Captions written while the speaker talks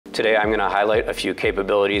Today I'm going to highlight a few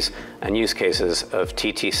capabilities and use cases of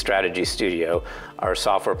TT Strategy Studio, our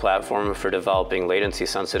software platform for developing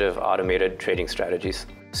latency-sensitive automated trading strategies.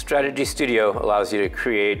 Strategy Studio allows you to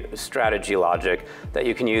create strategy logic that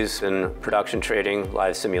you can use in production trading,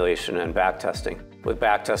 live simulation, and backtesting. With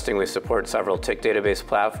backtesting, we support several tick database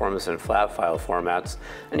platforms and flat file formats,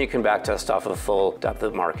 and you can backtest off of full depth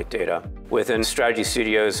of market data. Within Strategy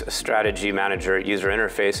Studio's Strategy Manager user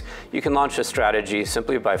interface, you can launch a strategy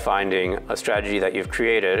simply by finding a strategy that you've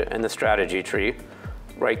created in the strategy tree,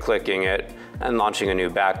 right-clicking it, and launching a new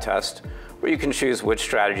backtest, where you can choose which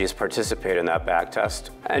strategies participate in that backtest.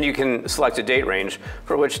 And you can select a date range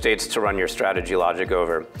for which dates to run your strategy logic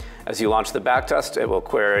over. As you launch the backtest, it will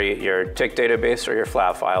query your tick database or your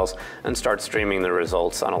flat files and start streaming the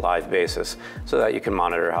results on a live basis so that you can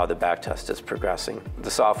monitor how the backtest is progressing.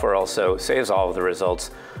 The software also saves all of the results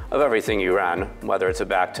of everything you ran, whether it's a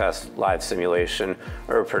backtest, live simulation,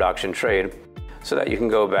 or a production trade, so that you can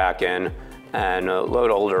go back in and load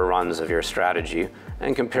older runs of your strategy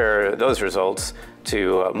and compare those results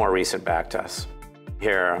to more recent backtests.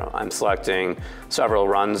 Here I'm selecting several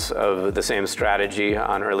runs of the same strategy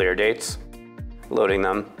on earlier dates, loading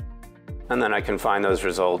them, and then I can find those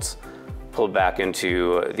results pulled back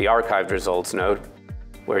into the archived results node,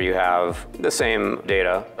 where you have the same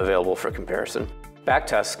data available for comparison.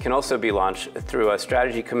 Backtests can also be launched through a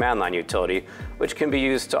strategy command line utility, which can be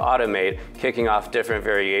used to automate kicking off different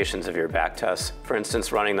variations of your backtests, for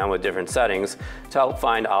instance, running them with different settings to help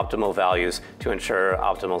find optimal values to ensure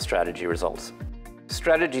optimal strategy results.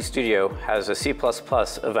 Strategy Studio has a C++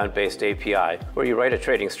 event-based API where you write a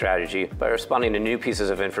trading strategy by responding to new pieces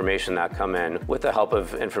of information that come in with the help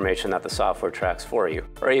of information that the software tracks for you.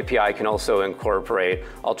 Our API can also incorporate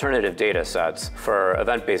alternative data sets for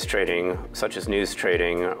event-based trading, such as news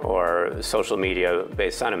trading or social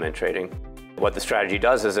media-based sentiment trading. What the strategy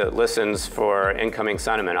does is it listens for incoming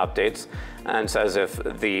sentiment updates and says if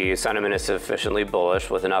the sentiment is sufficiently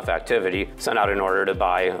bullish with enough activity, send out an order to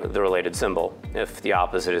buy the related symbol. If the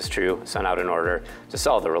opposite is true, send out an order to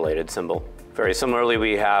sell the related symbol. Very similarly,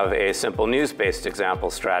 we have a simple news-based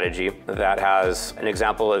example strategy that has an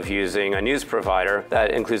example of using a news provider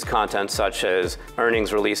that includes content such as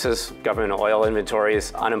earnings releases, government oil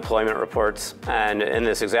inventories, unemployment reports. And in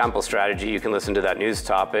this example strategy, you can listen to that news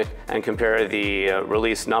topic and compare the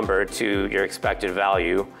release number to your expected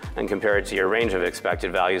value and compare it to your range of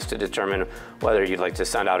expected values to determine whether you'd like to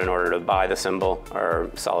send out an order to buy the symbol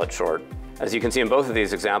or sell it short. As you can see in both of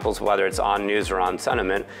these examples, whether it's on news or on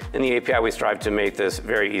sentiment, in the API we strive to make this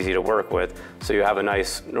very easy to work with, so you have a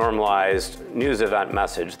nice normalized news event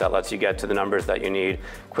message that lets you get to the numbers that you need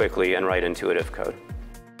quickly and write intuitive code.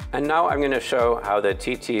 And now I'm going to show how the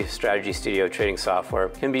TT Strategy Studio trading software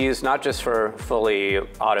can be used not just for fully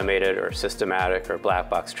automated or systematic or black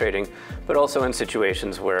box trading, but also in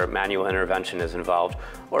situations where manual intervention is involved,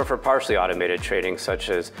 or for partially automated trading such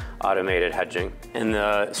as automated hedging. In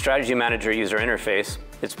the Strategy Manager user interface,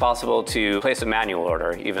 it's possible to place a manual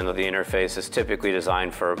order, even though the interface is typically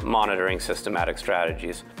designed for monitoring systematic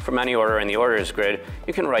strategies. From any order in the orders grid,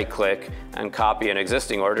 you can right-click and copy an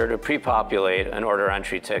existing order to pre-populate an order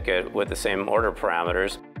entry ticket with the same order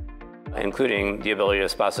parameters, including the ability to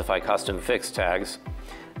specify custom fixed tags.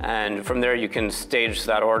 And from there, you can stage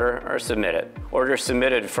that order or submit it. Orders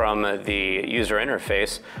submitted from the user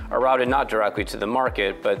interface are routed not directly to the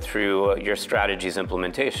market, but through your strategy's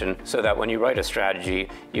implementation, so that when you write a strategy,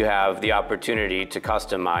 you have the opportunity to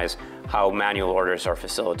customize how manual orders are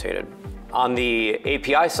facilitated. On the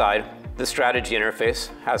API side, the strategy interface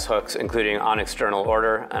has hooks including on-external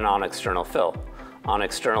order and on-external fill.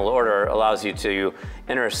 On-external order allows you to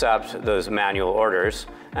intercept those manual orders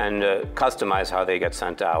and customize how they get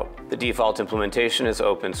sent out. The default implementation is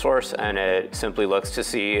open source, and it simply looks to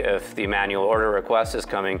see if the manual order request is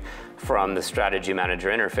coming from the Strategy Manager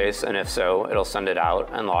interface, and if so, it'll send it out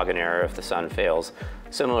and log an error if the send fails.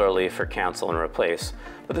 Similarly for cancel and replace.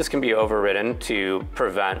 But this can be overridden to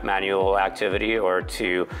prevent manual activity or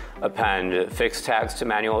to append fixed tags to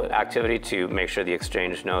manual activity to make sure the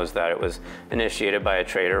exchange knows that it was initiated by a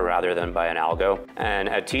trader rather than by an algo. And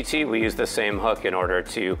at TT, we use the same hook in order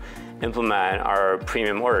to implement our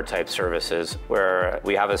premium order type services, where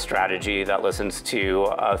we have a strategy that listens to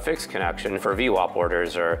a fixed connection for VWAP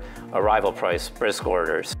orders or arrival price brisk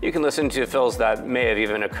orders. You can listen to fills that may have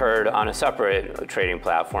even occurred on a separate trading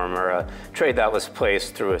platform or a trade that was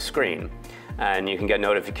placed through a screen. and you can get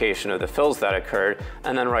notification of the fills that occurred,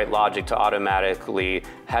 and then write logic to automatically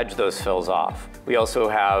hedge those fills off. We also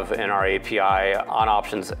have in our API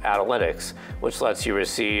on-options analytics, which lets you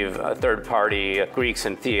receive third-party Greeks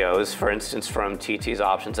and Theos, for instance from TT's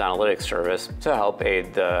options analytics service, to help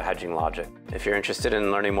aid the hedging logic. If you're interested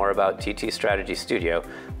in learning more about TT Strategy Studio,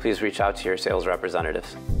 please reach out to your sales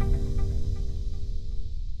representatives.